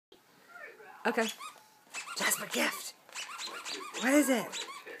Okay. Jasper, gift. What is it?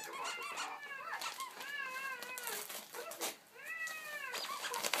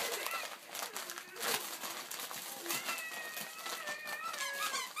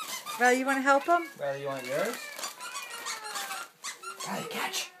 Riley, you want to help him? Riley, you want yours? Riley,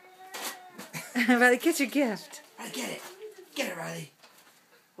 catch. Riley, get your gift. Riley, get it. Get it, Riley.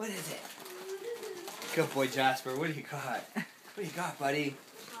 What is it? Good boy, Jasper. What do you got? What do you got, buddy?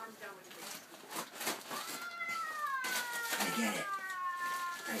 Riley, get it.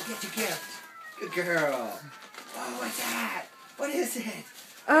 Riley, get your gift. Good girl. Oh, what's that? What is it?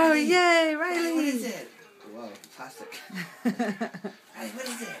 Oh, Riley. yay, Riley, Riley. what is it? Whoa, plastic. Riley, what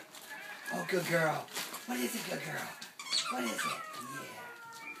is it? Oh, good girl. What is it, good girl? What is it? Yeah.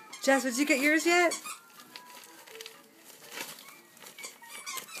 Jasper, did you get yours yet?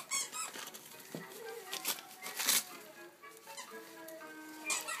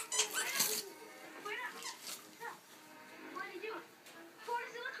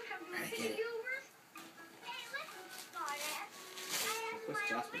 Riley, get it. What's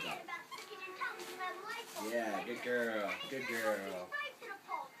Jasper got? Yeah, good girl. Good girl.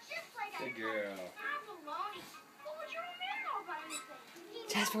 Good girl.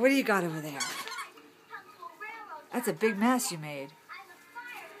 Jasper, what do you got over there? That's a big mess you made.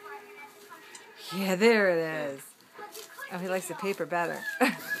 Yeah, there it is. Oh, he likes the paper better.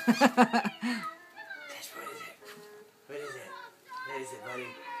 Jasper, what is it? What is it? What is it, buddy?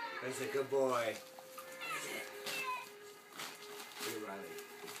 What is it, good boy? What is it? Hey, Riley.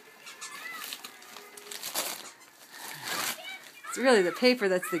 It's really the paper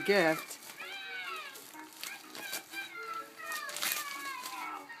that's the gift.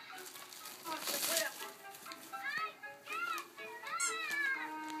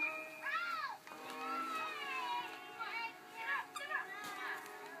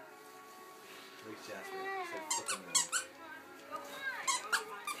 Where's Jasper? It's like flipping around.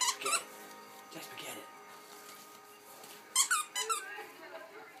 Jasper, get it. Jasper, get it.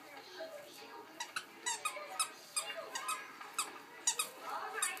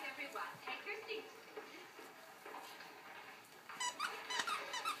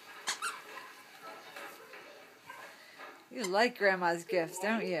 You like Grandma's gifts,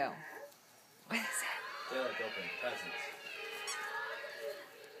 don't you? What is it? They like open presents.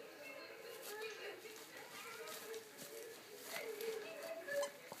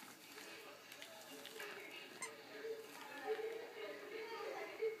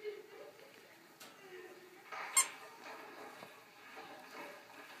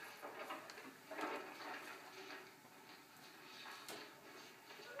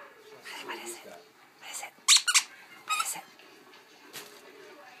 What is it? What is it? What is it?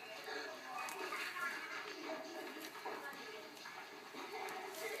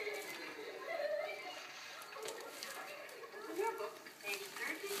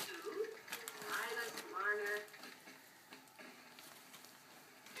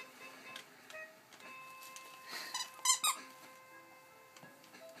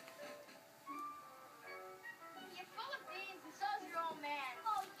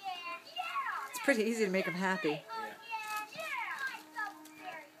 It's pretty easy to make him happy.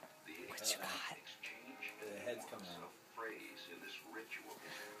 What you got? The head's coming off.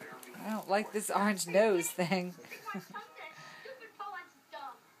 I don't like this orange nose thing.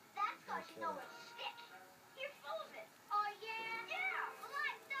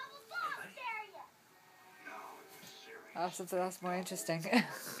 Oh, something else more interesting.